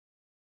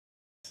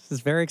This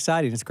is very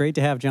exciting. It's great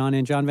to have John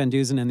in, John Van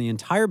Deusen, and the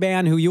entire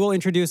band, who you will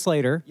introduce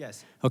later.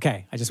 Yes.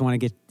 Okay, I just want to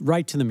get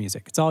right to the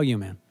music. It's all you,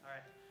 man. All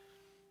right.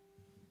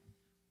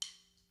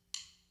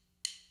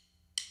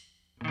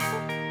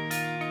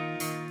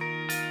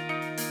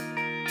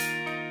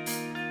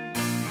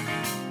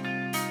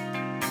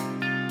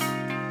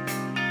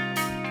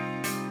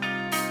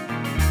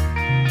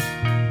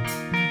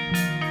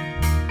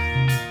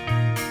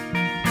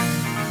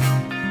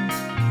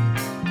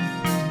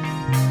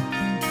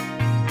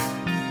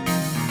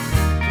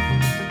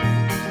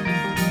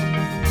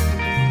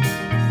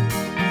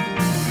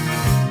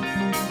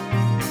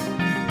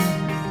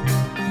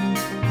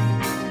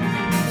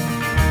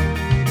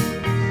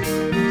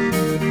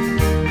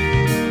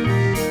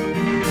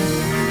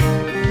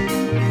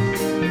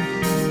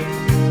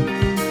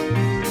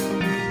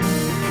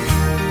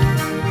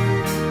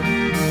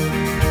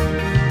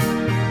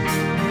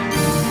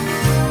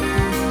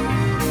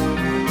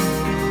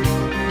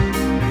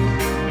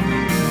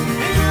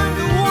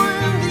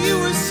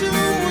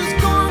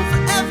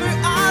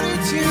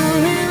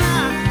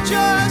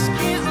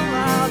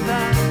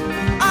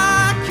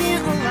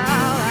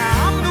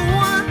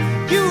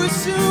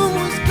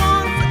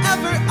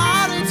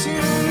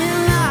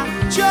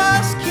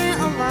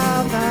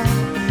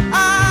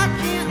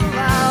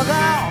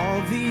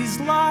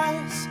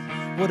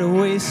 What a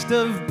waste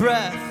of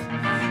breath.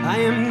 I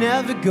am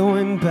never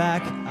going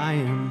back. I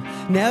am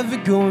never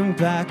going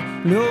back.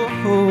 No,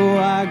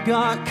 I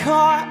got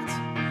caught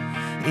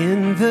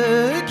in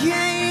the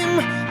game.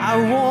 I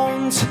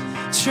won't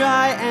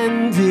try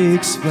and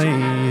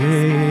explain.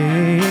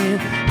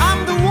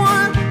 I'm the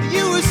one that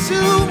you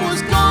assume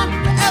was gone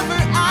forever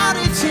out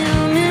of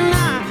tune, and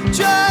I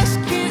just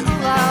can't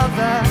allow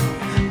that.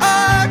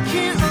 I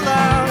can't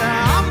allow that.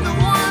 I'm the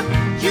one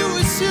you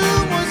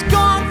assume was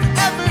gone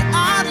forever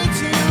out of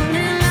tune,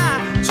 and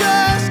I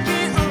just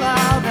can't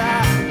allow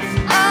that.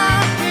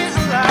 I can't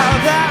allow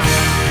that.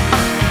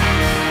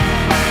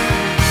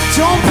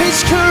 Don't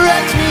pitch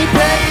correct me,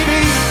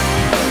 baby.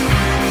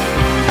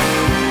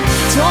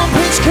 Don't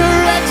pitch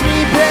correct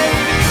me,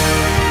 baby.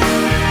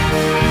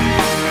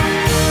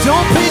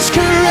 Don't pitch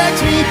correct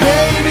me,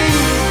 baby.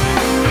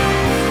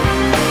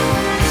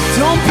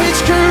 Don't pitch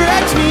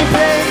correct me,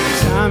 baby.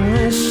 Time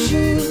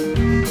machine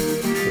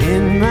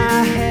in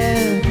my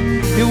head.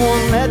 It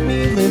won't let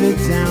me live it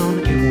down.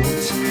 It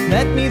won't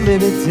let me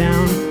live it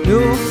down. No,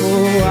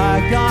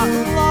 I got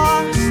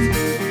lost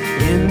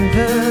in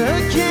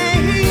the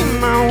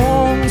game. I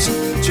won't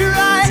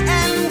try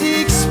and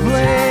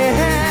explain.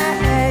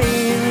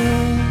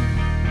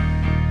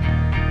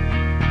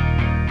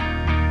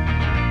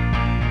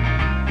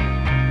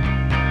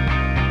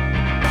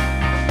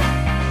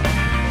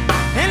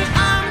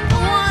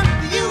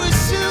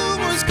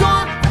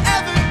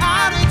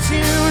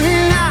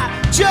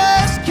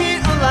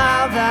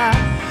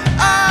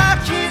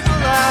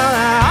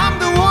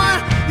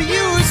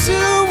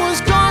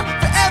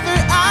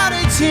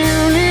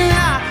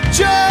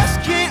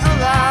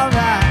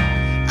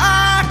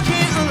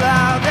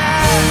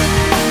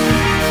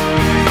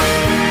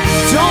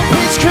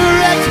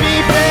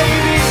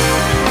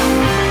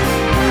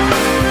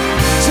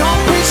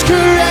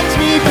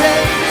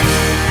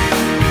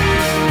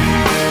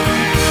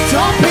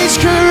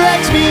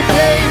 Correct me,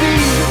 baby.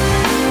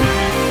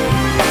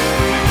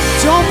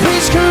 Don't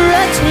please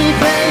correct me,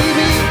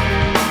 baby.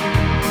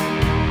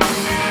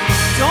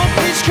 Don't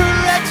please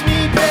correct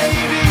me,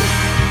 baby.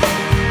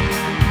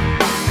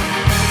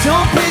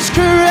 Don't please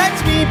correct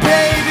me,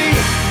 baby.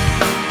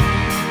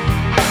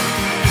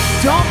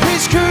 Don't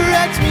please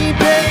correct me,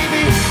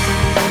 baby.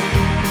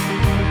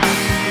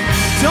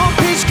 Don't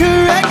please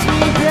correct me,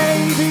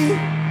 baby.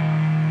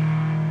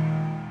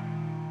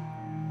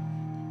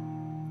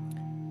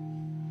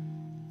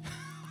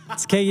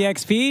 It's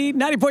KEXP,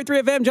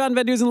 90.3 FM, John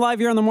Van Deusen live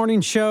here on the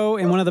morning show.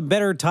 And one of the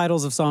better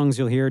titles of songs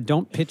you'll hear,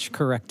 Don't Pitch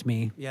Correct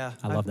Me. Yeah.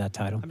 I love that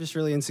title. I'm just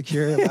really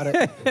insecure about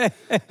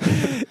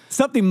it.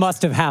 Something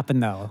must have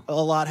happened, though. A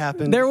lot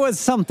happened. There was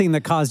something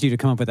that caused you to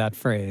come up with that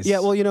phrase. Yeah,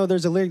 well, you know,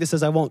 there's a lyric that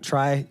says, I won't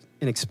try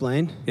and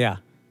explain. Yeah.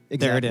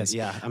 Exactly. There it is.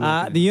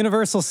 Yeah. The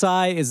Universal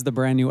Sigh is the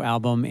brand new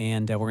album,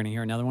 and we're going to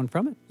hear another one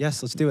from it.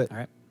 Yes, let's do it. All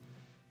right.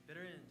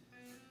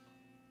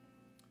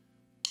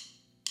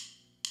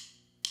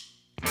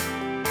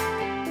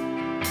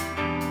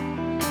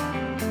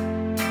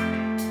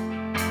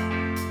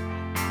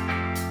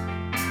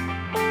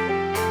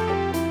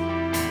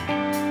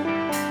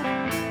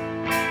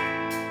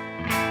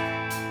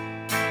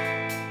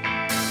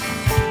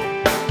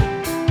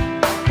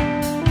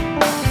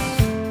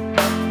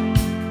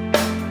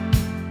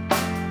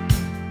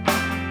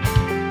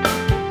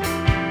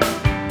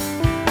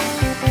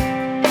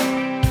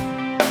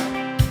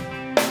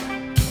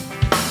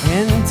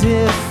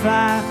 If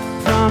I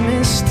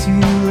promise to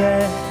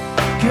let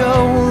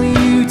go, will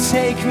you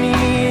take me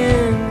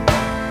in?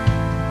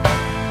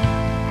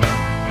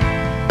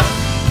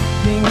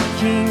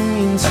 Sinking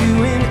into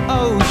an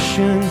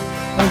ocean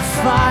of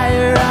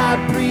fire,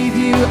 I breathe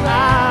you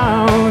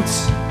out.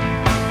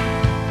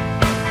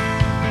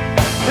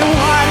 And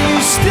why do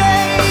you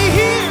stay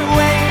here?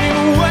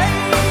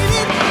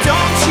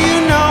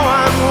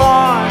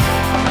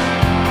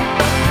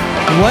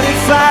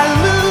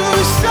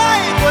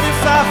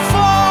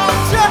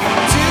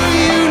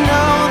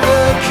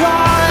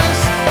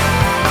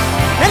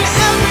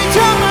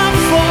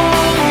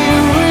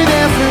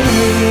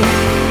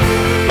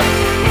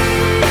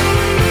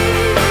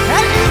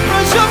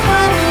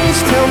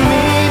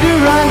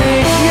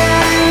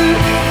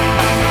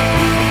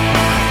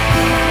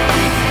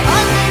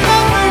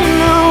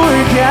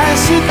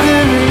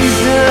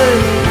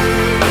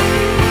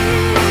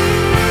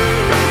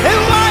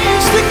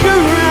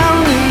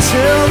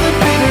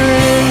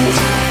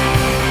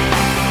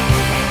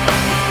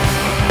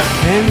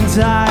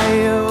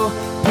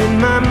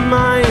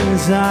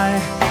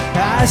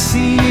 I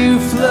see you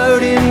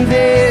floating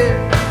there,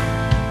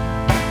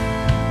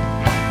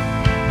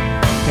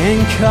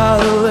 and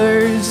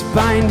colors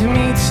bind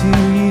me to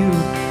you.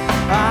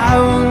 I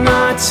will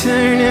not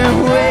turn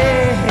away.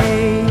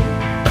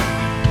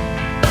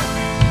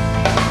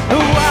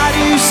 Why do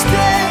you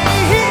stay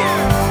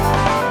here?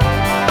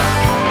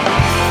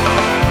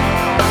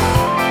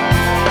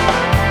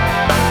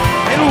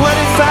 And what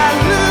if I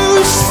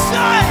lose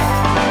sight?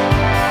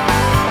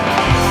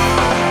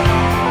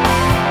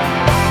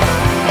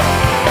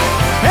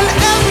 And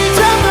every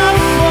time I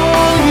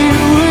fall, you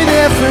were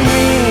there for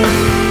me.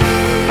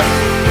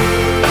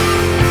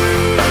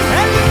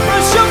 And you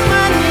brush up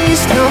my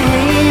knees, tell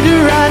me to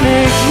run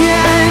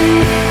again.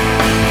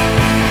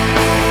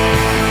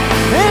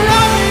 And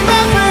I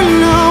remember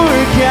no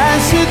or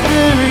guess at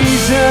the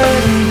reason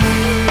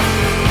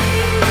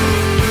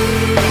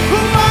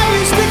why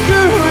you stick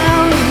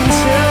around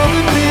until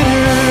the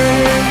bitter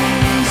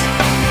ends.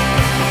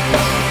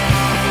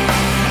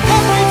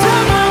 Every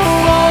time I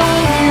fall,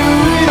 you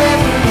were there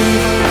for me.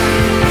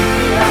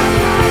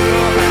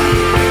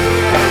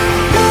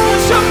 You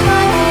push up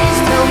my knees,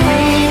 tell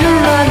me to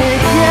run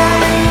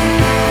again.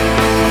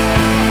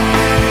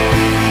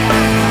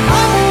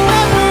 I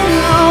remember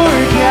no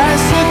or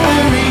guess at the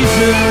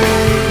reason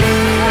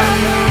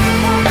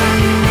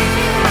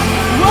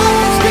why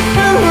you stick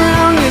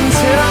around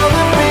until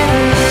the bitter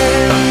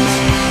ends.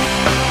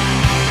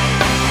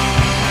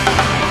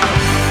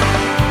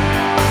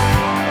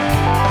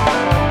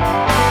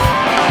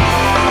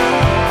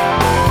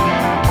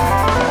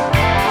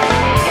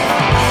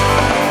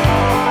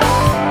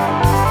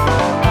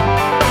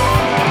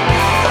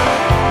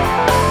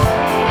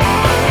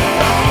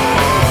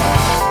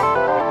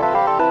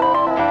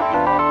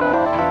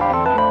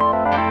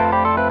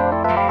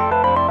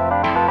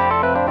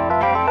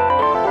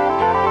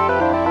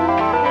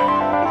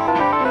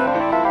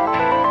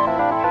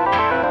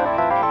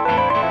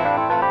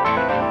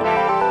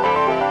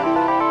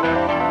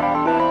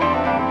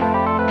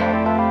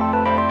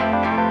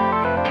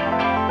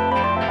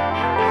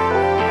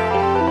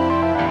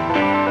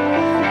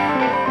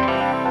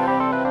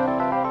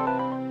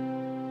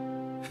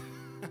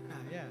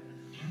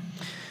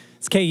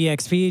 It's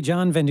KEXP,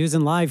 John Van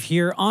Deusen live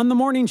here on the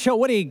morning show.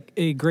 What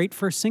a great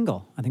first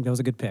single. I think that was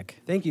a good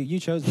pick. Thank you. You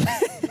chose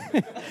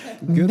it.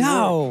 Good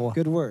No. work.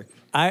 Good work.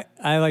 I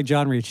like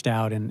John reached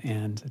out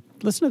and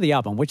listen to the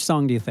album. Which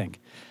song do you think?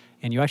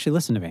 And you actually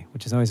listened to me,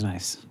 which is always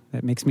nice.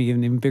 That makes me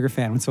an even bigger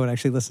fan when someone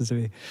actually listens to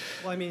me.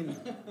 Well, I mean,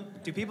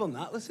 do people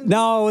not listen to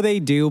No, they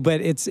do,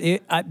 but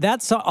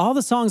that's all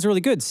the songs are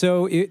really good.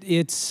 So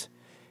it's,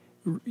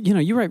 you know,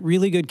 you write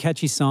really good,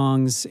 catchy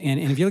songs, and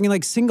if you're looking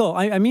like single,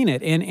 I mean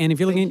it. And if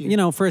you're looking, you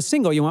know, for a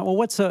single, you want, well,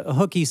 what's a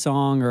hooky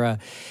song or a,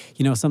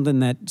 you know, something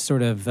that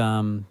sort of,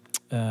 I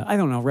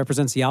don't know,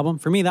 represents the album?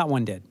 For me, that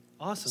one did.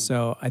 Awesome.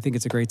 So I think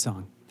it's a great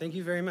song. Thank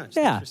you very much.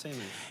 Yeah. Thanks for saying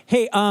that.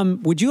 Hey,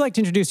 would you like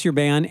to introduce your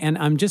band?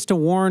 And just to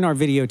warn our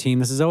video team,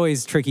 this is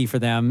always tricky for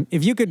them.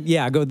 If you could,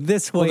 go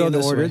this way go in the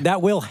this order. way.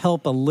 That will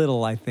help a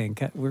little, I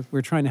think.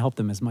 We're trying to help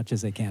them as much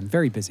as they can.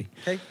 Very busy.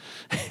 Okay.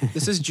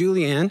 This is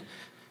Julianne.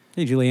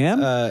 Hey,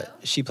 Julianne.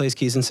 She plays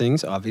keys and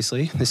sings,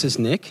 obviously. This is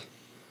Nick.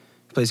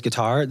 He plays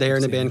guitar. They are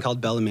in a band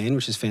called Beckmann,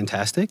 which is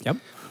fantastic. Yep.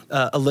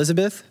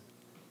 Elizabeth,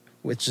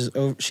 which is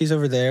she's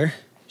over there.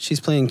 She's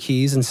playing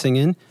keys and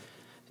singing.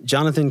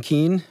 Jonathan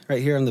Keene,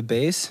 right here on the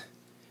bass,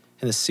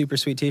 in a super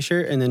sweet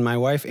t-shirt. And then my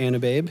wife, Anna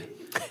Babe,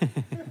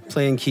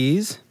 playing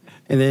keys.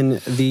 And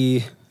then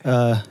the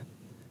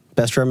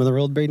best drummer in the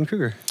world, Braden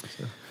Kruger.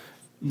 So.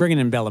 Bringing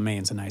in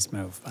Beckmann's a nice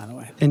move, by the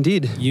way.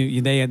 Indeed.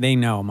 They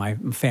know my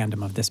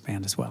fandom of this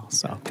band as well.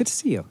 So good to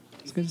see you.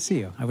 It's good to see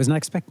you. I was not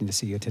expecting to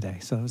see you today,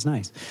 so it was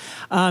nice.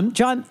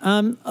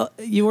 John,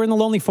 you were in the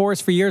Lonely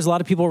Forest for years. A lot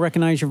of people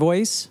recognize your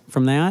voice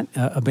from that,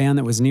 a band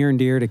that was near and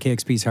dear to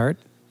KEXP's heart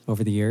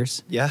over the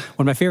years. Yeah.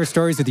 One of my favorite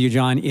stories with you,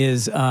 John,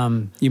 is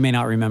you may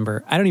not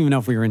remember. I don't even know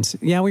if we were in.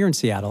 Yeah, we were in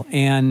Seattle,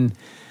 and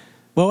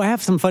well, I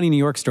have some funny New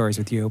York stories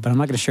with you, but I'm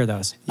not going to share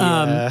those.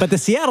 Yeah. But the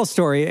Seattle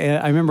story,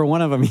 I remember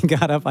one of them. He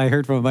got up. I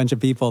heard from a bunch of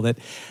people that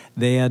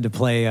they had to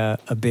play a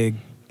big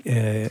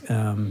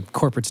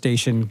corporate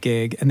station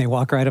gig, and they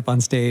walk right up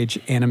on stage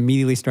and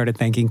immediately started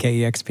thanking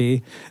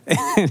KEXP.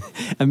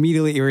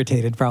 Immediately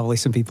irritated probably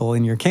some people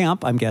in your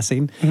camp, I'm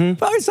guessing. Mm-hmm.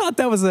 But I thought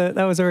that was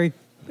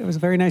a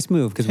very nice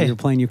move because we were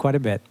playing you quite a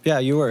bit. Yeah,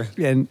 you were.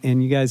 And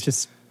you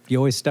guys you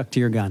always stuck to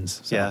your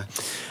guns. So. Yeah.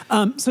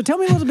 So tell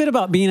me a little bit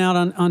about being out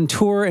on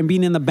tour and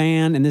being in the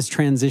band and this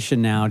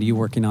transition now to you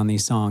working on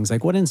these songs.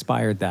 Like, what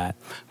inspired that?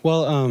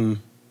 Well,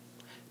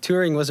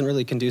 touring wasn't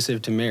really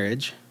conducive to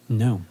marriage.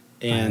 No.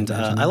 And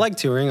I like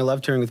touring. I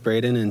love touring with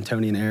Braden and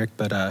Tony and Eric,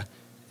 but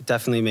it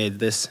definitely made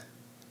this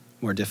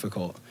more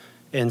difficult.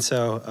 And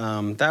so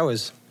that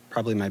was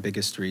probably my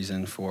biggest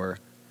reason for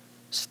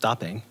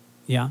stopping.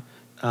 Yeah.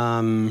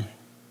 And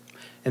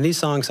these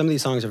songs, some of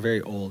these songs are very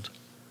old.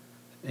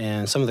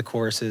 And some of the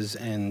choruses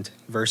and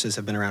verses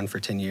have been around for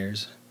 10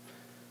 years.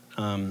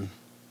 And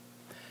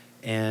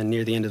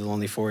near the end of the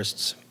Lonely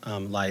Forest's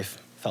life,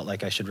 felt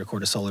like I should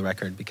record a solo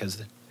record because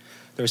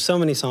there were so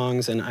many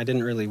songs, and I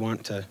didn't really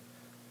want to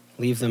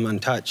leave them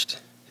untouched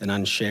and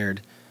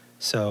unshared.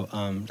 So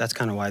that's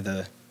kind of why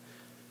the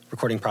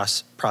recording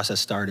process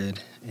started.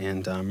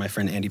 And my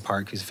friend Andy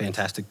Park, who's a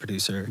fantastic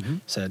producer,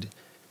 said,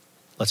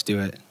 let's do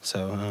it.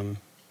 So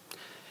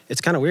it's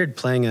kind of weird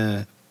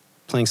playing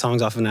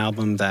songs off of an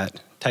album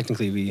that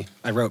technically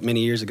I wrote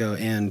many years ago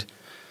and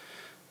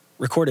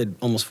recorded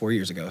almost 4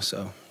 years ago.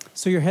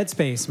 So your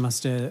headspace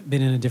must have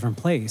been in a different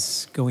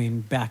place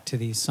going back to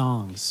these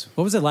songs.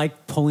 What was it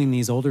like pulling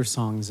these older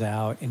songs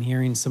out and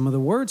hearing some of the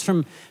words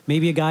from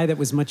maybe a guy that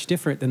was much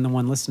different than the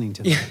one listening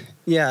to them?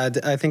 Yeah,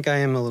 I think I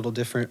am a little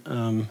different.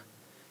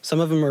 Some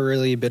of them are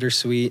really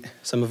bittersweet.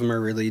 Some of them are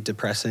really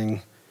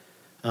depressing.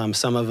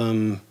 Some of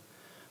them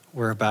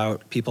were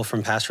about people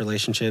from past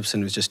relationships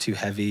and it was just too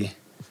heavy.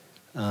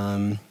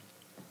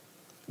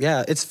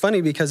 Yeah, it's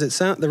funny because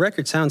the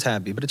record sounds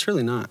happy, but it's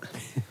really not,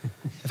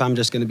 if I'm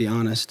just going to be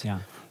honest. Yeah.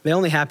 The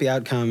only happy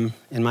outcome,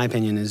 in my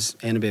opinion, is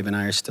Annababe and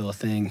I are still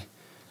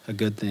a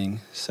good thing.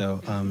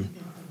 So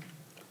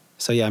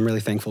yeah, I'm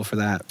really thankful for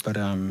that. But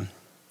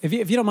if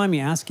you don't mind me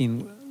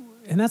asking,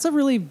 and that's a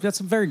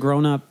very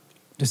grown-up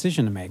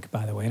decision to make,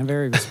 by the way, and a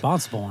very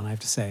responsible one, I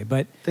have to say.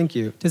 But thank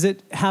you. Does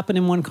it happen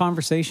in one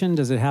conversation?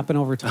 Does it happen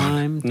over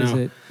time?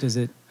 No.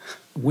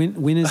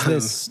 When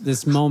is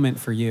this moment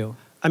for you?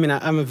 I mean,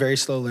 I'm a very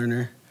slow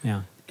learner.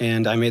 Yeah.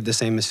 And I made the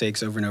same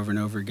mistakes over and over and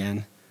over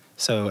again.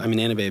 So, I mean,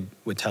 Annababe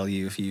would tell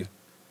you if you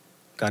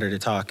got her to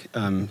talk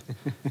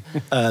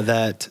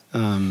that,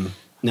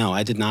 no,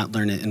 I did not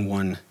learn it in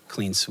one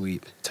clean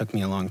sweep. It took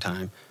me a long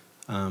time.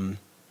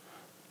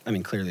 I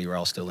mean, clearly we're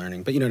all still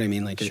learning, but you know what I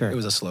mean? Like, sure. It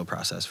was a slow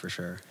process for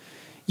sure.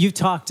 You've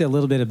talked a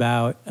little bit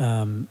about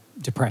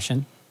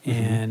depression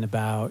and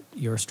about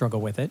your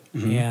struggle with it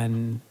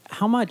and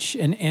how much,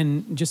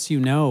 and just so you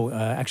know,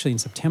 actually in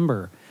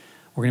September,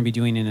 we're going to be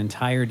doing an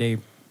entire day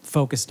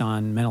focused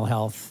on mental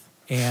health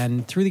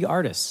and through the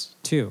artists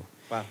too.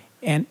 Wow.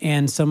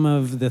 And some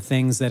of the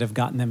things that have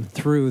gotten them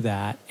through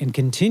that and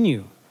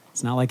continue.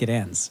 It's not like it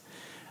ends.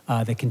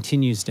 That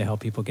continues to help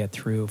people get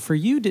through. For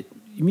you,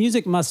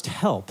 music must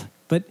help,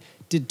 but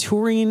did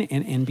touring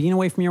and being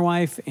away from your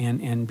wife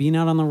and being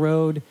out on the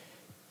road,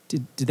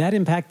 did that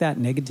impact that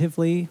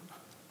negatively?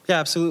 Yeah,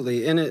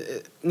 absolutely.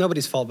 And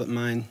nobody's fault but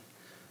mine.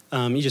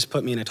 You just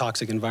put me in a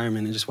toxic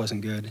environment. It just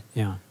wasn't good.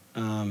 Yeah.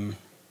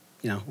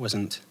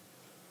 Wasn't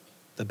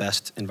the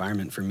best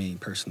environment for me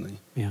personally.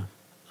 Yeah.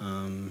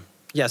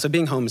 So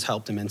being home has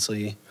helped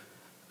immensely.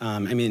 I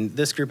mean,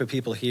 this group of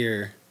people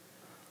here,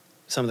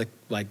 some of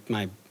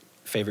my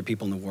favorite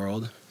people in the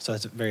world. So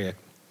it's a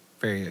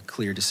very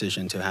clear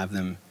decision to have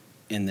them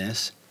in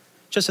this,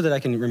 just so that I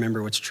can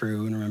remember what's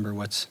true and remember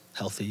what's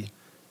healthy.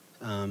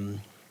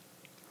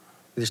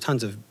 There's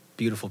tons of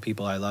beautiful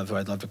people I love who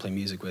I'd love to play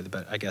music with,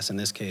 but I guess in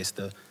this case,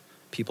 the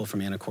people from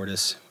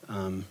Anacortes,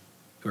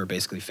 who are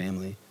basically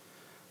family,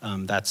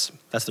 that's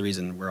the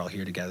reason we're all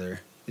here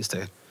together, is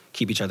to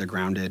keep each other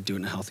grounded, do it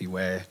in a healthy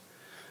way.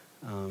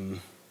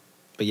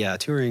 But yeah,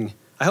 touring,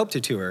 I hope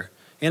to tour.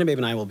 Annababe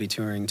and I will be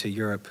touring to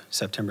Europe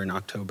September and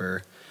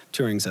October.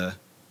 Touring's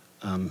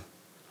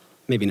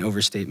maybe an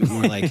overstatement,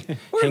 more like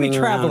hanging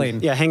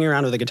around. Yeah, hanging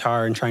around with a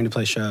guitar and trying to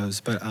play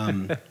shows. But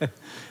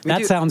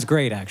that sounds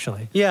great,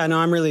 actually. Yeah, no,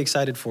 I'm really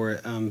excited for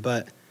it.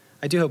 But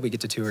I do hope we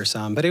get to tour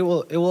some. But it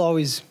will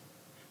always,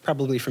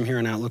 probably from here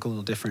on out, look a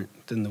little different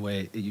than the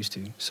way it used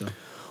to. So,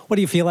 what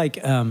do you feel like?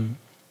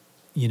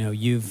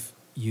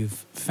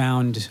 You've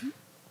found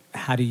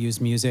how to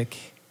use music,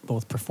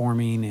 both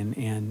performing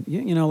and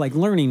like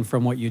learning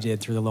from what you did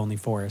through the Lonely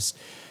Forest.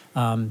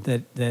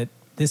 That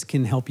this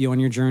can help you on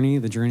your journey,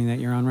 the journey that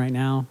you're on right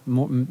now,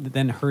 more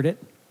than hurt it?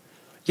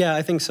 Yeah,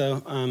 I think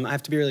so. I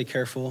have to be really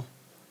careful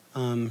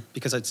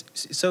because I'm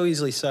so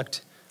easily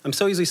sucked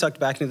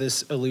back into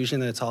this illusion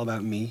that it's all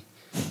about me.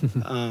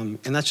 And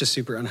that's just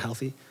super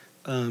unhealthy.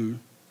 And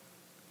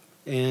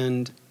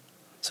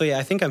so, yeah,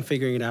 I think I'm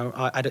figuring it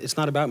out. It's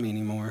not about me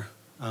anymore.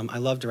 I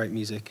love to write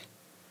music.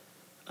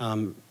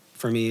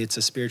 For me, it's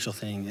a spiritual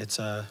thing. It's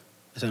an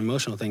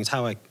emotional thing. It's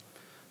how I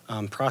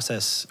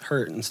process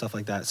hurt and stuff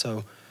like that.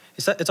 So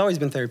it's always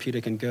been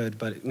therapeutic and good,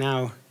 but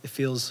now it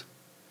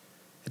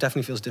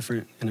definitely feels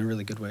different in a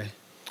really good way.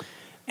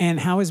 And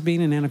how is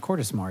being in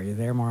Anacortes more? Are you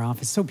there more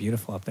often? It's so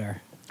beautiful up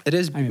there. It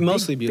is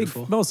mostly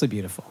beautiful. Mostly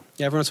beautiful.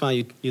 Yeah, every once in a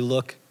while you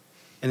look,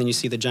 and then you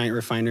see the giant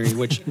refinery,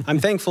 which I'm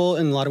thankful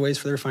in a lot of ways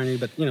for the refinery,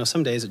 but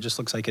some days it just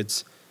looks like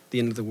it's the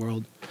end of the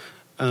world.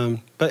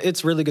 But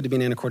it's really good to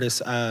be in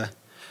Anacortes.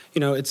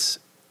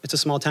 It's a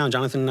small town.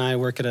 Jonathan and I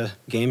work at a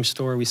game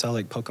store. We sell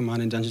like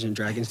Pokemon and Dungeons and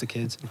Dragons to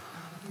kids.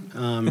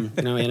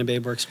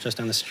 Annababe works just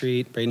down the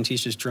street. Braden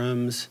teaches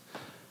drums.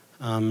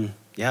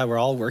 We're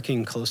all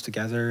working close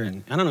together.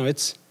 And I don't know,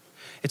 it's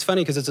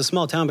funny because it's a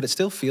small town, but it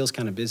still feels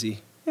kind of busy.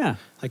 Yeah.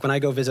 Like when I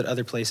go visit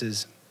other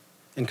places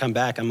and come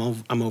back, I'm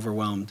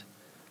overwhelmed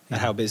at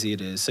how busy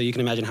it is. So you can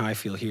imagine how I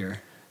feel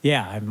here.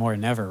 Yeah, more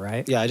than ever,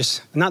 right? Yeah,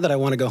 not that I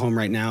want to go home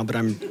right now, but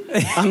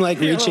I'm like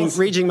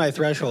reaching my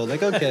threshold.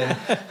 Like, okay,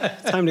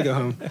 time to go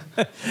home.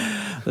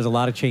 There's a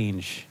lot of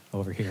change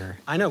over here.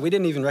 I know. We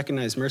didn't even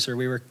recognize Mercer.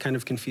 We were kind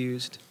of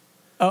confused.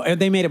 Oh,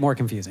 they made it more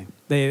confusing.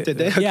 Did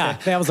they? Okay. Yeah,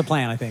 that was the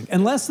plan, I think.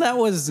 Unless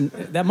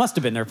that must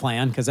have been their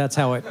plan, because that's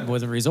how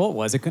the result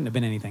was. It couldn't have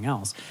been anything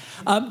else.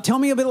 Tell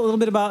me a little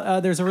bit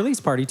about, there's a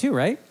release party too,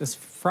 right? This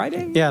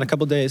Friday? Yeah, in a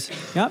couple days.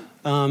 Yep.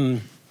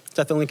 It's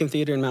at the Lincoln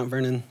Theater in Mount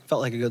Vernon.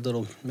 Felt like a good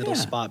little middle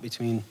spot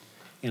between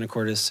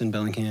Anacortes and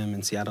Bellingham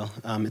and Seattle.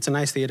 It's a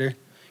nice theater,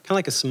 kind of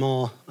like a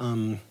small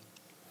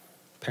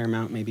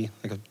Paramount, maybe,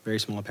 like a very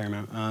small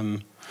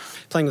Paramount.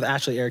 Playing with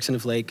Ashley Erickson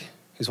of Lake,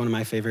 who's one of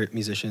my favorite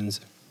musicians,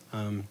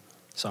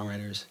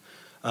 songwriters.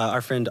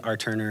 Our friend R.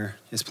 Turner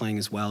is playing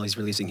as well. He's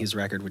releasing his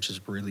record, which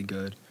is really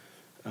good.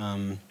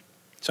 So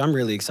I'm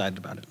really excited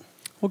about it.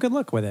 Well, good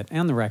luck with it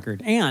and the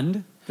record.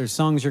 And there's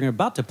songs you're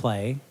about to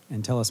play,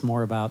 and tell us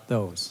more about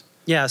those.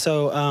 Yeah,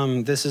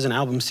 so this is an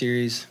album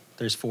series.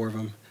 There's 4 of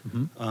them.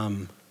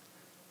 Mm-hmm.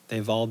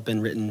 They've all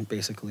been written,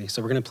 basically.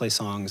 So we're going to play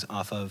songs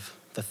off of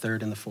the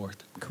 3rd and the 4th.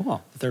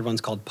 Cool. The 3rd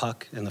one's called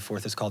Puck, and the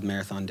 4th is called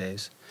Marathon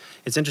Days.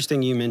 It's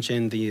interesting you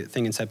mentioned the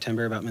thing in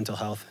September about mental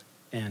health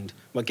and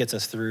what gets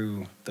us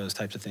through those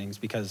types of things,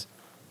 because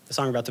the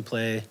song we're about to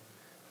play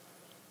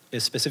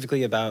is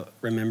specifically about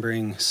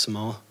remembering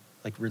small,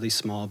 like really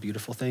small,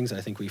 beautiful things that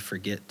I think we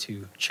forget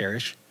to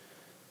cherish.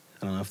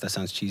 I don't know if that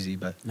sounds cheesy,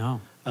 but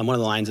No. one of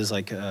the lines is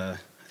like, I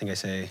think I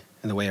say,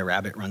 "In the way a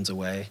rabbit runs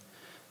away."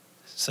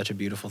 Such a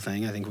beautiful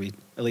thing. I think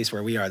at least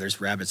where we are,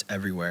 there's rabbits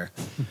everywhere.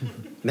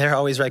 They're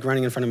always like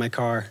running in front of my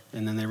car,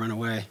 and then they run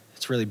away.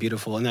 It's really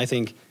beautiful. And I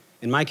think,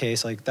 in my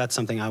case, like that's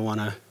something I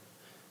want to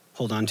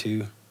hold on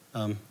to.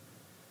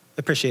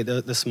 Appreciate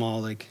the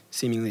small, like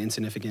seemingly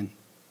insignificant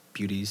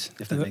beauties,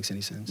 if that makes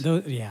any sense.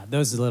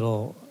 Those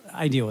little,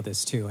 I deal with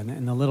this too.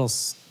 And the little,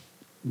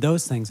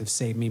 those things have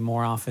saved me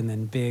more often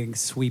than big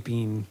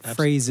sweeping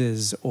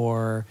phrases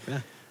or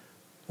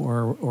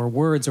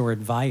words or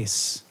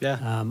advice.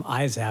 Yeah.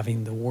 I was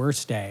having the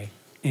worst day,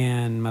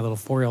 and my little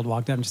 4-year-old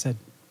walked up and said,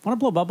 "Want to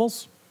blow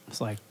bubbles?" I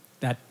was like,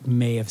 that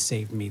may have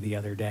saved me the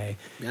other day.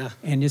 Yeah.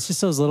 And it's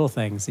just those little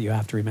things that you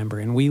have to remember.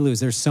 And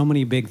there's so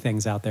many big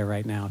things out there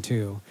right now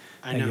too.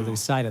 I that know. you lose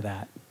sight of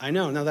that. I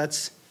know. No,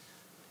 that's,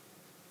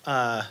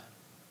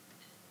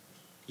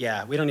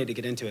 yeah, we don't need to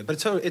get into it.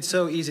 But it's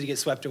so easy to get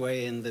swept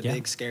away in the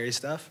big scary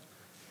stuff.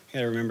 You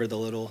gotta remember the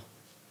little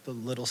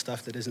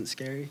stuff that isn't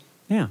scary.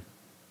 Yeah.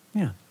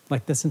 Yeah.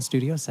 Like this in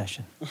studio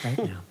session right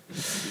now.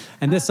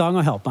 And this song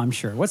will help, I'm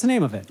sure. What's the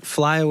name of it?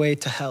 Fly Away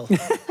to Hell.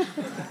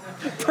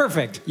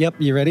 Perfect. Yep,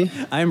 you ready?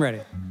 I'm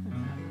ready.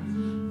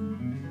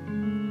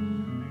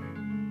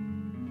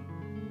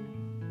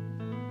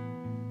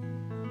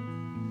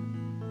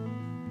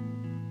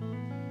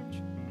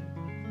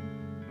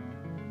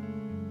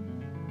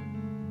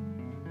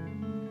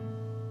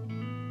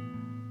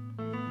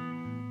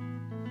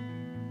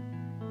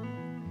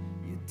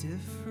 You're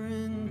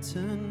different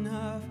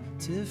enough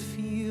to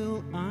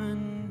feel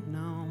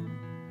unknown.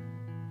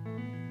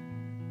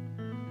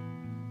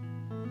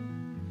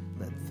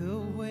 Let the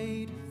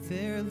weight of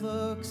their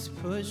looks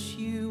push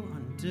you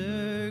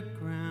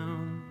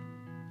underground.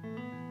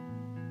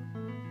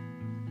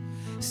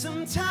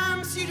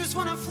 Sometimes you just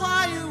want to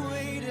fly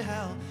away to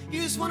hell.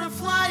 You just want to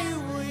fly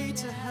away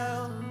to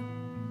hell.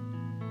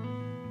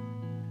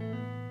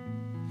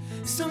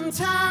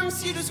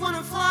 Sometimes you just want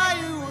to fly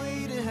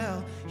away to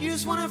hell. You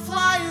just want to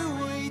fly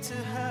away to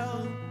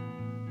hell.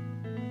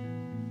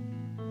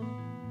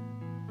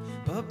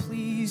 But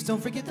please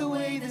don't forget the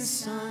way the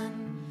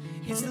sun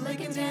hits the lake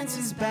and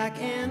dances back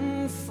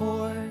and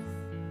forth,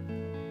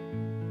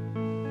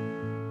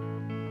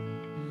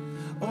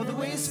 or the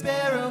way a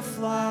sparrow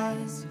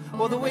flies,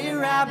 or the way a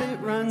rabbit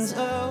runs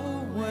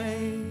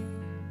away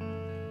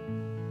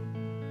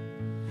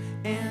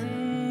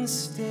and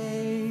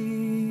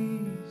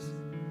stays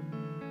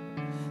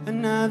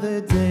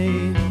another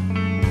day.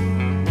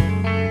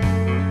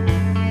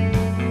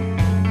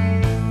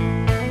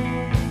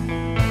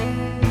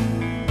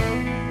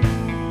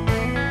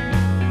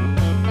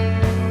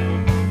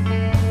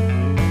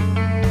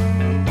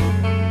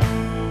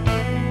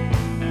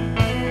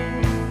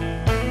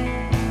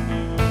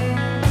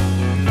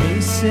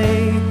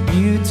 Say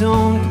you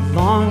don't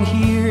belong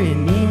here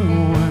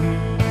anymore.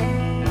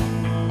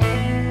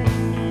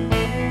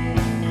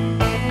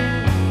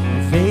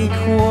 They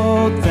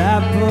quote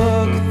that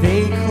book,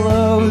 they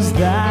close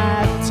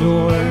that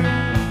door.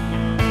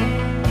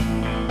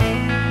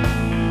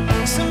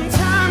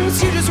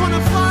 Sometimes you just want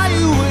to fly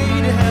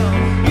away to hell.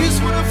 You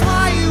just want to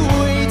fly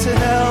away to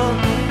hell.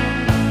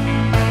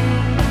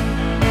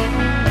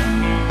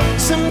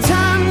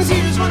 Sometimes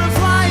you just want to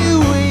fly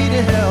away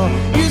to hell.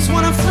 You just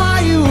want to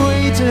fly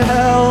away to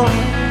hell.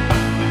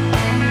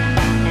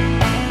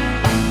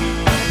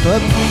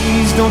 But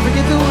please don't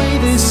forget the way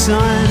the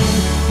sun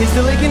hits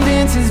the lake and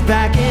dances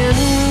back and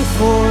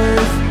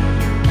forth,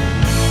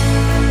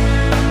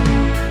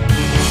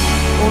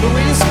 or the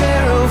way a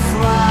sparrow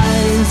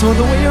flies, or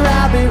the way a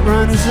rabbit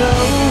runs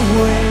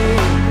away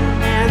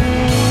and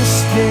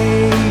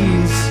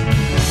stays.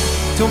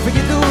 Don't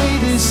forget the way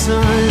the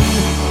sun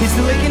hits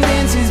the lake and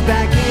dances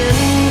back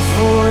and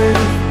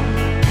forth,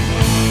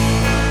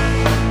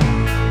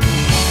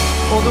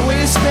 or or the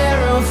way a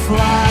sparrow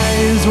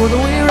flies, or the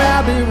way a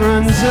rabbit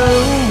runs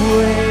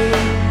away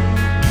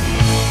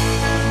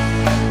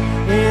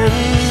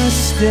and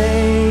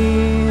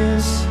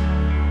stays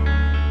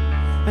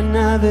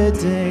another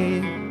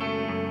day.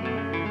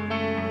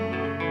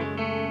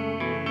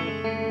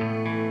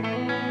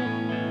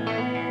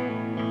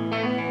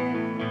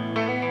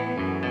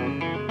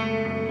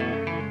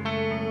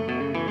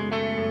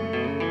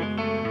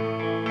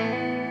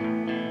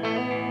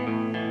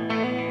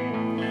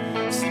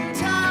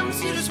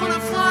 Sometimes you just wanna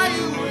fly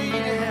away to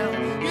hell.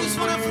 You just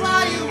wanna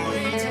fly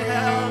away to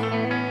hell.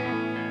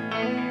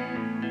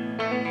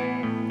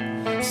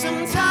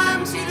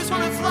 Sometimes you just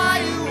wanna fly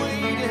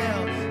away to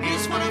hell. You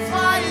just wanna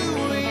fly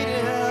away to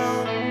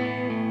hell.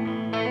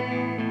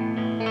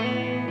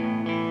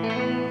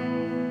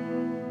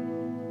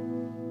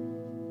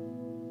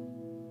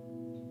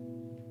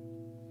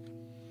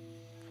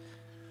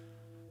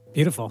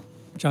 Beautiful.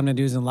 John and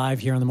Deusen live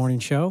here on the morning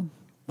show.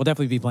 We'll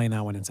definitely be playing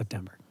that one in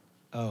September.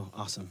 Oh,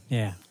 awesome.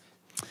 Yeah.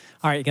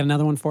 All right, you got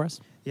another one for us?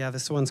 Yeah,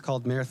 this one's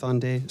called Marathon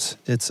Days.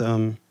 It's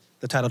the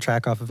title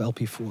track off of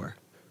LP4,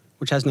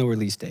 which has no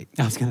release date.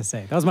 I was going to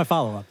say, that was my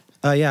follow-up.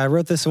 Yeah, I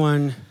wrote this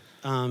one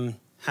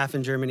half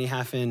in Germany,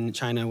 half in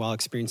China while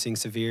experiencing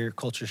severe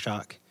culture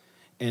shock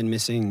and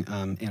missing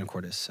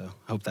anacortes. So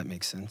I hope that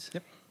makes sense.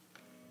 Yep.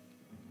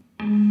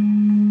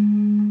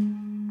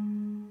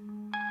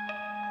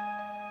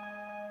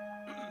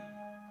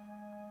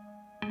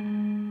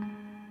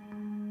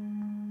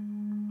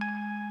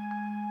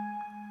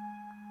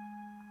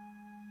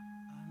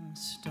 I'm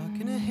stuck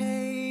in a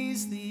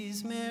haze,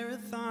 these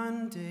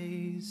marathon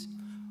days,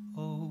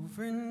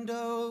 over and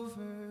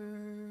over.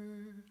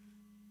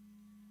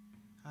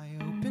 I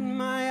open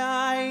my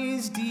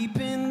eyes deep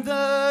in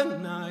the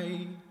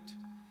night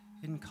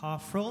and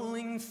cough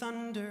rolling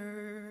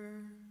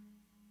thunder.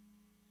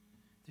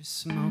 There's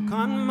smoke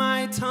on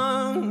my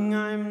tongue,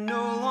 I'm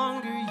no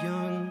longer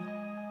young.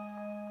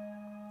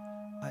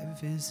 I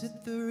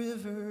visit the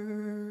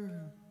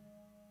river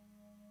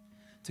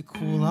to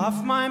cool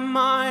off my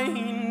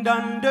mind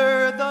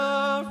under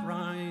the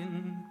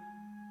Rhine.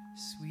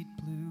 Sweet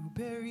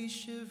blueberry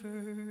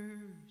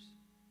shivers.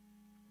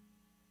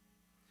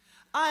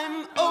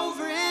 I'm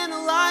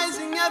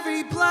overanalyzing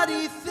every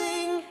bloody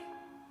thing,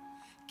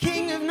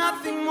 king of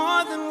nothing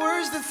more than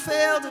words that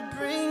fail to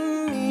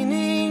bring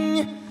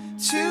meaning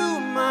to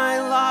my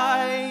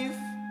life.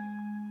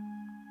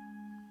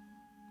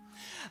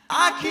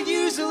 I could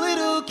use a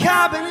little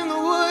cabin in the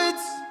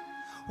woods,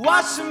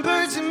 watch some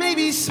birds and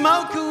maybe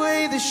smoke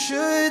away the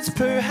shoulds.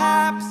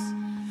 Perhaps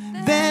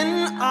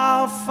then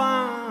I'll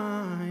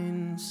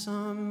find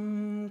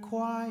some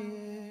quiet.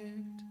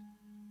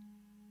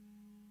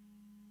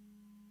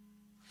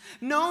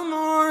 No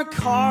more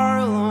car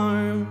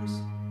alarms,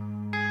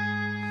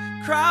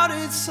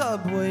 crowded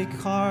subway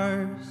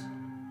cars,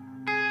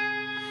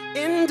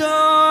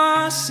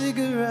 indoor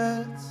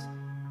cigarettes,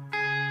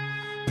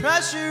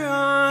 pressure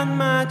on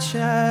my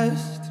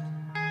chest.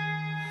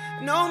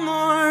 No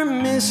more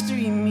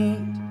mystery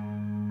meat,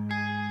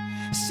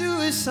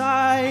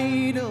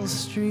 suicidal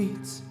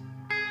streets,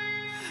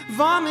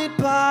 vomit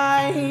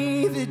by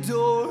the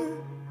door,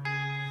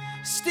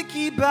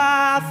 sticky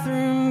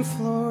bathroom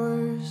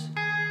floors.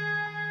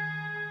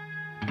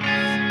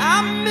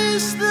 I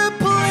miss the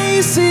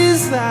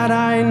places that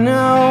I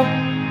know,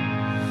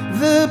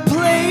 the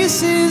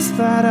places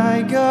that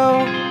I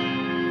go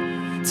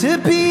to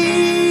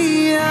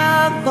be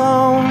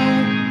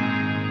alone.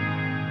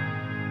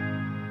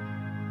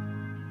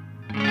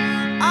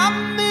 I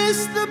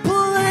miss the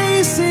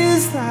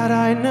places that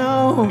I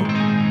know,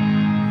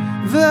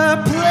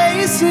 the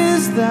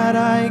places that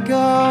I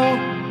go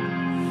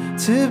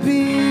to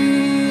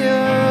be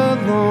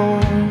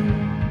alone.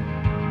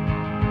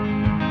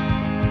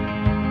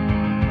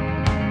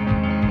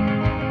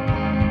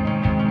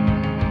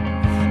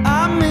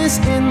 I miss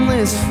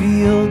endless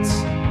fields,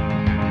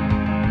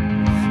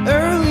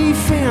 early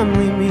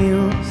family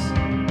meals,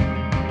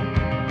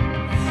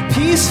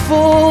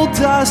 peaceful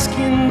dusk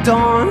and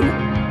dawn,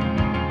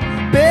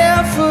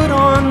 barefoot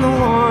on the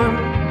lawn,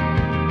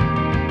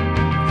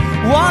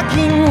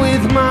 walking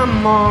with my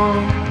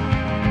mom,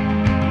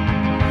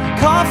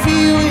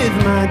 coffee with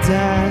my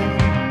dad,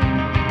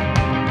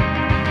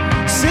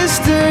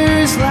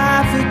 sisters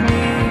laugh at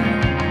me,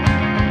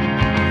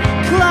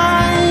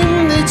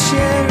 climb the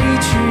cherry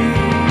tree.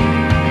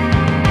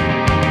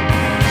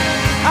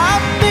 I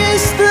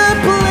miss the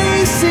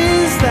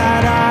places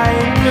that I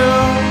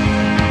know,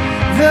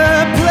 the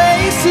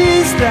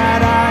places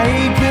that I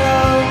go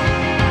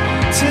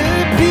to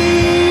be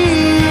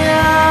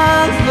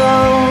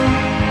alone.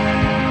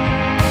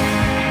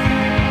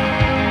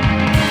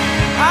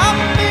 I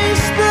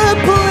miss the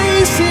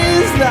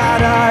places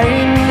that I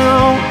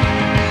know,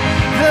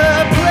 the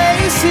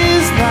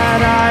places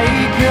that I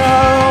go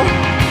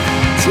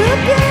to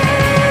be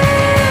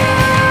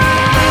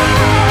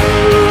alone.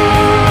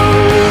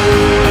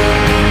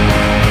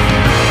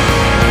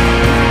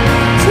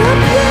 To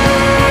be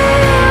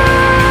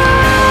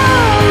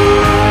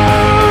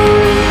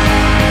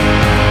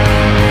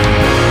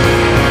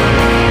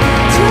alone.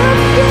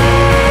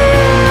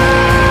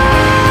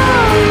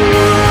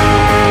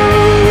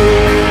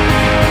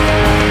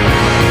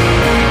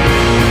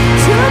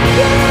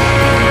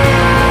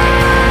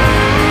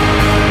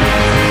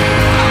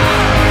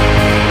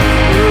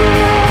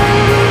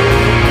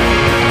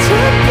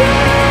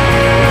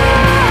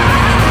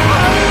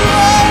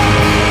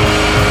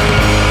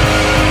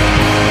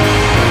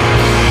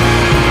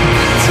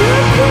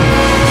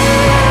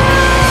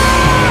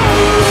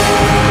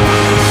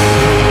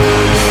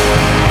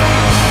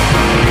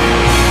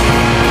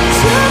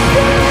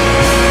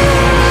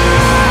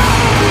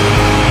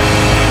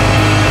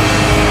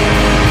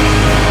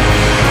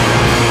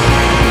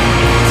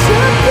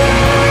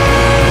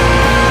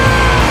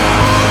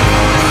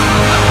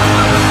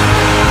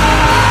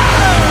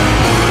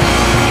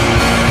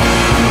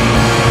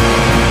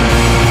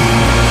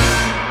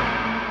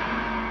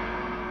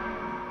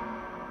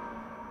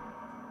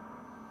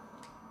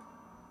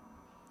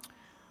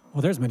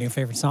 Well, there's my new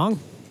favorite song.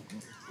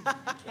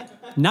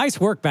 Nice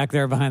work back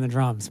there behind the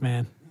drums,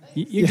 man.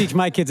 You teach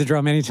my kids a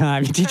drum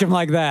anytime. You teach them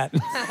like that.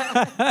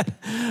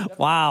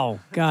 Wow.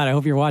 God, I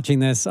hope you're watching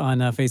this on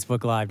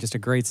Facebook Live. Just a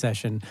great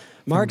session.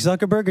 Mark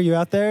Zuckerberg, are you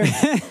out there?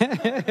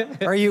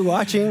 Are you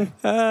watching?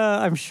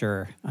 I'm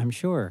sure.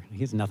 He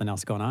has nothing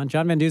else going on.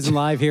 John Van Deusen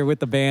live here with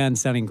the band,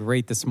 sounding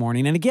great this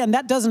morning. And again,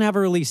 that doesn't have a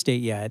release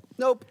date yet.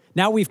 Nope.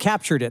 Now we've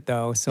captured it,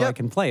 though, so I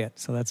can play it.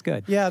 So that's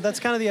good. Yeah, that's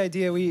kind of the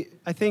idea.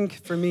 I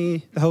think for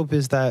me, the hope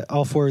is that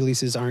all 4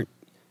 releases aren't,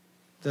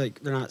 they're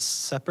not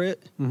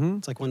separate. Mm-hmm.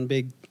 It's like one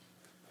big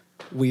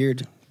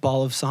weird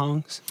ball of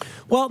songs.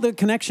 Well, the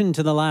connection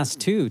to the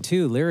last 2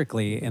 too,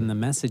 lyrically, and the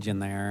message in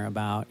there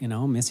about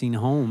missing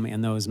home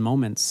and those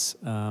moments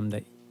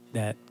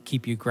that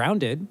keep you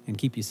grounded and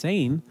keep you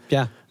sane.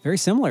 Yeah, very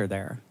similar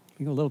there.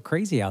 You go a little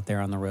crazy out there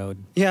on the road.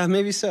 Yeah,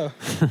 maybe so.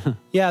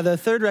 Yeah, the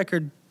 3rd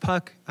record,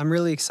 Puck, I'm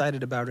really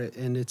excited about it,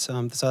 and it's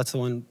so that's the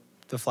one,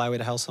 the Fly Away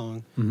to Hell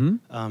song.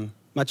 Mm-hmm.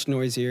 Much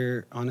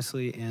noisier,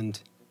 honestly, and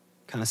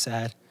kind of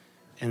sad.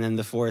 And then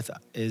the 4th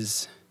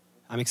is.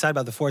 I'm excited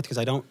about the 4th because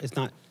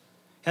it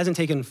hasn't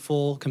taken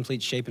full,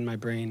 complete shape in my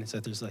brain. So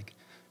there's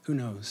who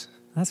knows?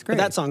 That's great.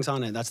 But that song's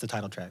on it. That's the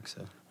title track.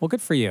 So. Well,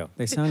 good for you.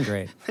 They sound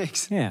great.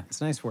 Thanks. Yeah,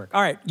 it's nice work.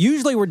 All right,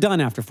 usually we're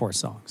done after 4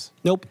 songs.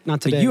 Nope,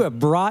 not today. But you have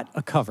brought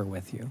a cover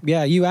with you.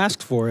 Yeah, you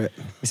asked for it.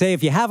 We say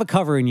if you have a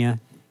cover in you,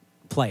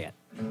 play it.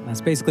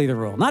 That's basically the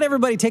rule. Not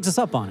everybody takes us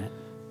up on it.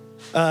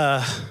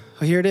 Well,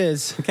 here it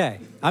is. Okay.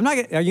 Are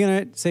you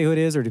gonna say who it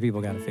is, or do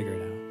people got to figure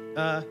it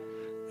out?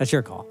 That's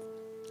your call.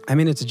 I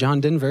mean, it's a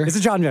John Denver. It's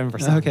a John Denver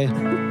song. Okay.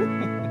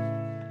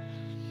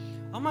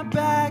 All my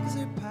bags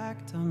are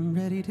packed, I'm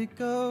ready to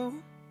go.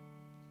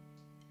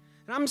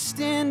 And I'm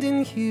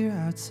standing here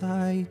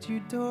outside your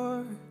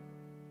door.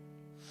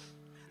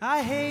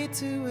 I hate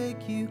to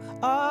wake you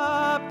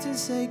up to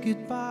say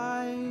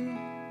goodbye,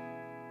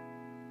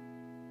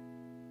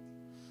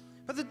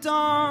 but the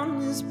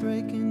dawn is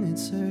breaking,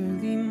 it's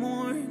early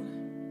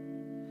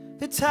morn.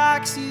 The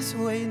taxi's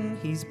waiting,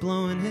 he's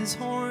blowing his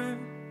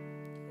horn.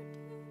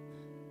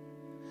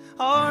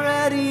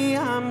 Already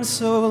I'm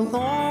so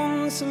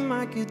lonesome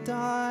I could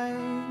die.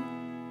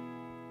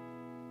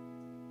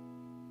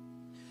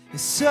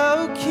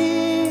 So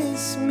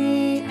kiss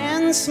me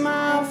and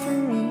smile for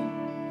me.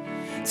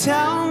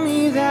 Tell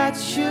me that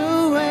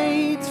you'll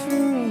wait for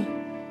me.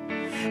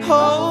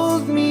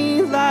 Hold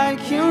me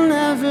like you'll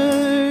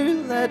never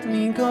let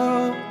me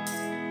go.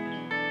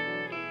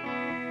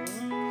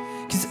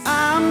 'Cause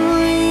I'm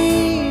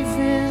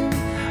leaving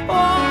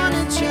on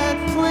a jet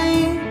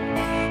plane.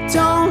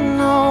 Don't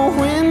know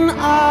when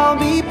I'll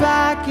be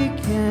back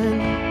again.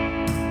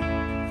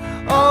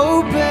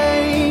 Oh,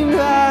 babe,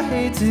 I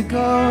hate to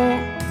go.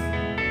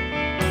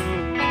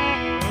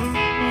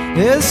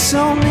 There's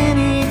so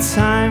many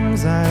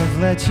times I've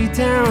let you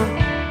down.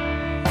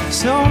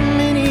 So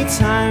many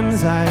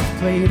times I've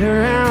played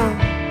around.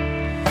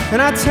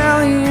 And I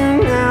tell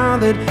you now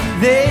that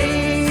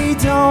they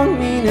don't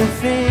mean a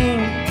thing.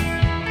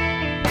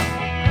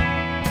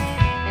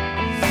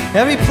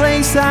 Every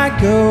place I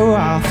go,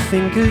 I'll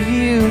think of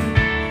you.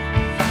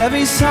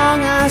 Every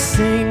song I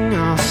sing,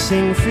 I'll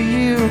sing for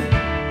you.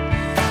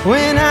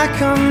 When I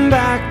come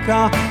back,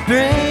 I'll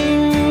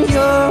bring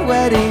your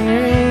wedding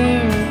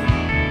ring.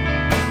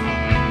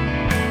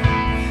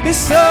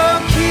 So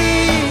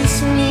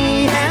kiss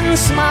me and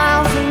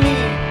smile for me.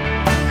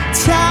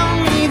 Tell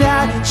me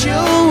that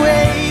you'll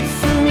wait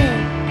for me.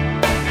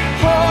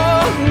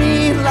 Hold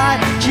me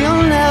like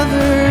you'll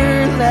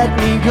never let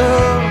me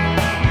go.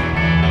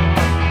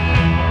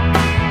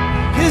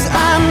 'Cause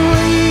I'm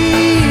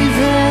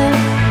leaving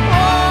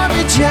on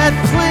a jet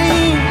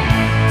plane.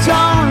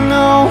 Don't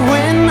know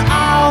when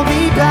I'll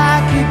be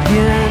back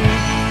again.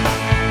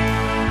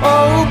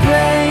 Oh,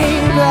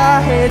 babe,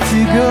 I had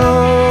to go.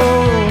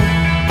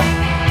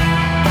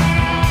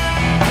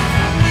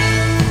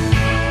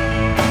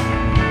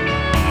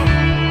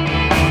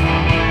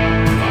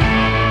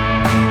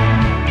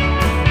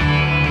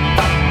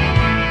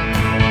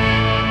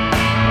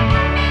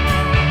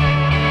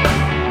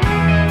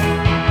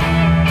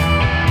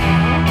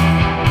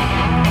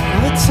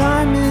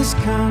 Time has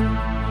come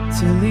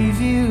to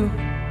leave you.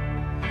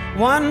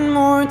 One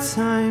more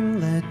time,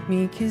 let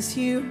me kiss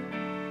you.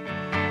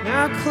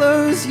 Now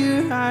close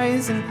your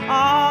eyes and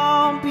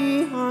I'll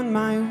be on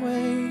my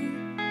way.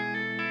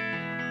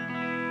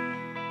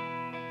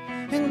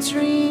 And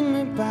dream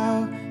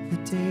about the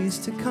days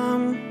to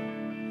come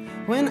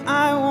when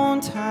I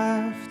won't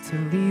have to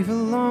leave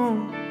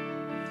alone.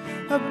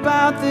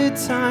 About the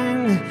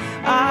time that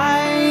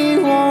I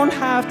won't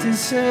have to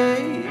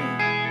say.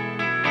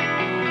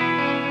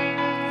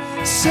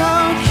 So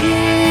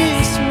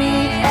kiss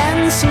me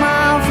and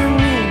smile for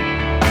me.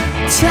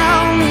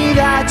 Tell me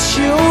that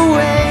you'll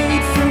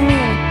wait for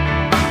me.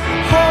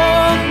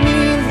 Hold me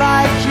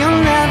like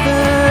you'll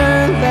never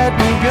let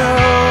me go.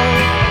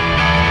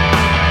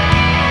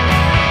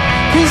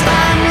 'Cause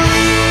I'm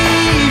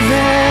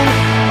leaving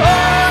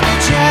on a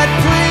jet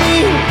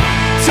plane.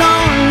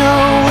 Don't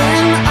know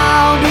when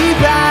I'll be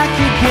back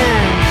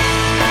again.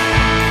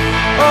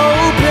 Oh,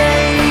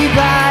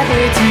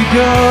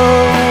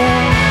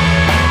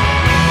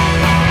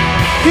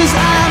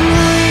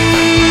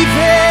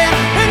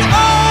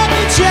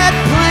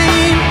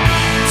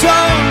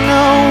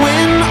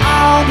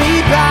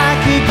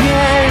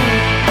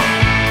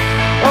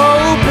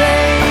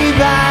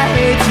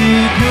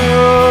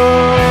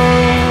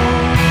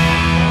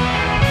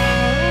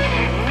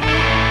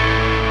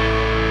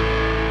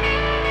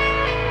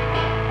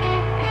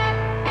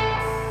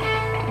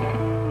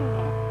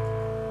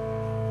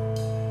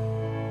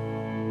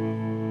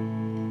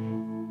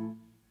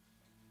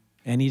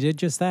 And he did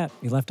just that.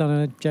 He left on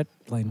a jet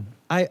plane.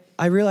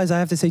 I realize I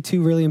have to say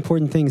 2 really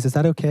important things. Is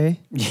that okay?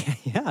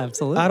 Yeah,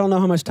 absolutely. I don't know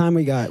how much time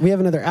we got. We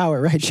have another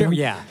hour, right? Sure. John?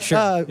 Yeah,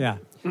 sure. Yeah.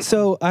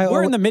 So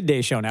We're in the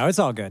midday show now. It's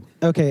all good.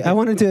 Okay, I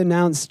wanted to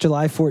announce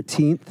July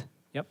 14th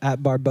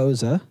at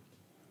Barboza.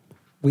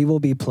 We will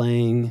be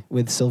playing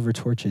with Silver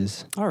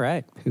Torches. All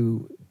right.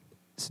 Whose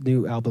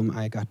new album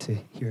I got to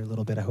hear a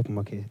little bit. I hope I'm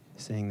okay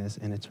saying this,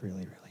 and it's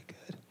really, really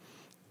good.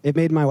 It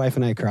made my wife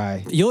and I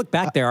cry. You look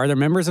back there. Are there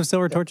members of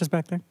Silver Torches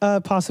back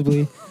there?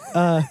 Possibly.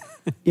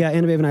 Yeah,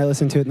 Anna Babe and I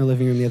listened to it in the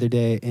living room the other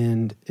day,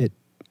 and it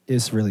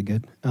is really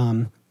good.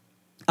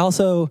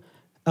 Also,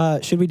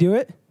 should we do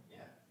it? Yeah.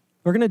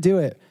 We're gonna do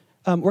it.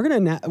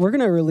 We're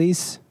gonna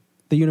release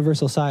the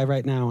Universal Sigh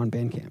right now on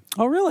Bandcamp.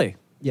 Oh, really?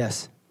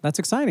 Yes. That's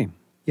exciting.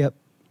 Yep.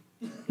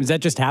 Does that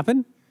just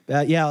happen?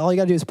 Yeah, all you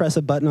gotta do is press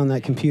a button on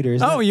that computer.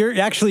 You're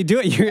actually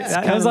doing it.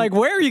 I was like,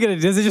 where are you gonna?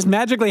 Does it just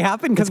magically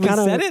happen because we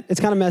said it? It's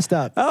kind of messed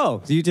up.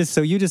 Oh, you just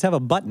have a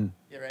button.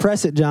 Yeah, right.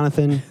 Press it,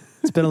 Jonathan.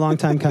 It's been a long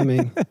time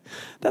coming.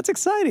 That's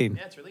exciting.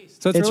 Yeah, it's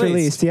released. So it's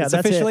released. Yeah, it's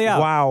that's officially out.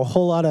 Wow,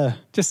 whole lot of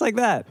just like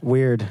that.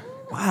 Weird.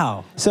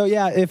 Wow. So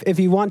yeah, if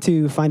you want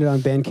to find it on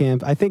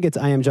Bandcamp, I think it's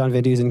I am John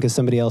Van Deusen because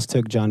somebody else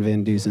took John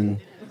Van Deusen.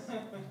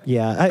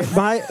 Yeah,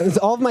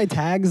 all of my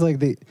tags, like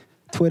the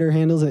Twitter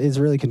handles, is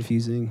really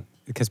confusing.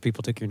 Because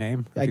people took your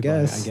name? I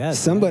guess.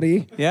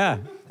 Somebody. Yeah.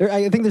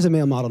 I think there's a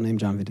male model named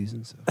John Van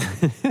Deusen, so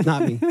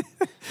not me.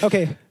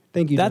 Okay,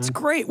 thank you, That's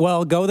John. great.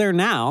 Well, go there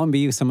now and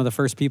be some of the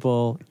first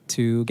people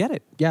to get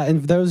it. Yeah,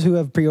 and those who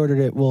have pre-ordered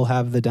it will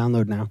have the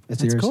download now.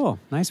 It's That's yours. cool.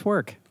 Nice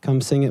work.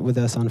 Come sing it with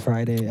us on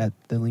Friday at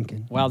the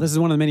Lincoln. Well, this is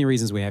one of the many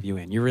reasons we have you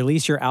in. You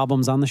release your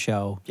albums on the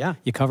show. Yeah.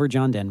 You cover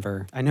John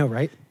Denver. I know,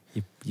 right?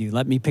 You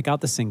let me pick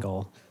out the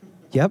single.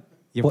 Yep.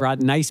 You brought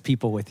nice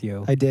people with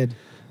you. I did.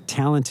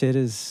 Talented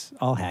as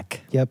all heck.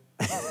 Yep.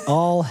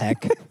 All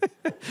heck.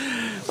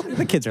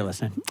 The kids are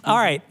listening. All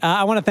right.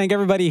 I want to thank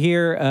everybody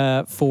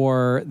here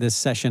for this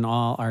session,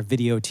 all our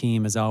video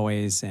team, as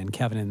always, and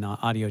Kevin and the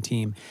audio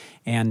team.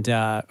 And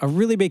a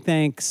really big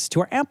thanks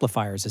to our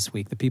amplifiers this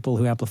week, the people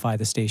who amplify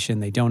the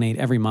station. They donate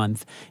every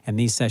month, and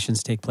these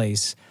sessions take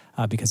place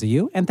because of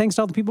you. And thanks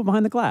to all the people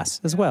behind the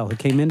glass as well who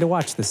came in to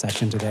watch the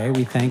session today.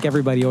 We thank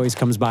everybody who always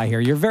comes by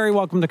here. You're very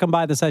welcome to come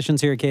by the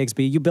sessions here at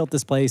KEXP. You built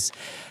this place,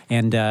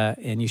 and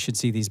you should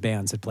see these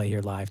bands that play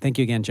here live. Thank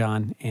you again,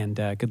 John, and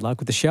good luck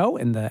with the show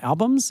and the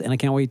albums, and I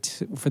can't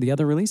wait for the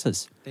other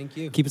releases. Thank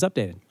you. Keep us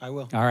updated. I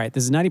will. All right,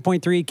 this is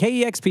 90.3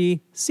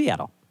 KEXP,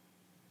 Seattle.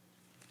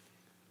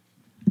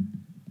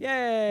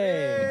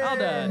 Yay! All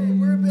done.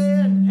 We're a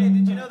band. Hey,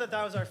 did you know that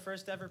was our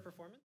first ever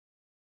performance?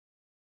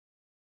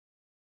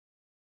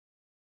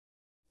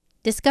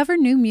 Discover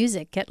new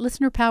music at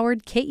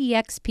listener-powered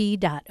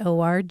KEXP.org.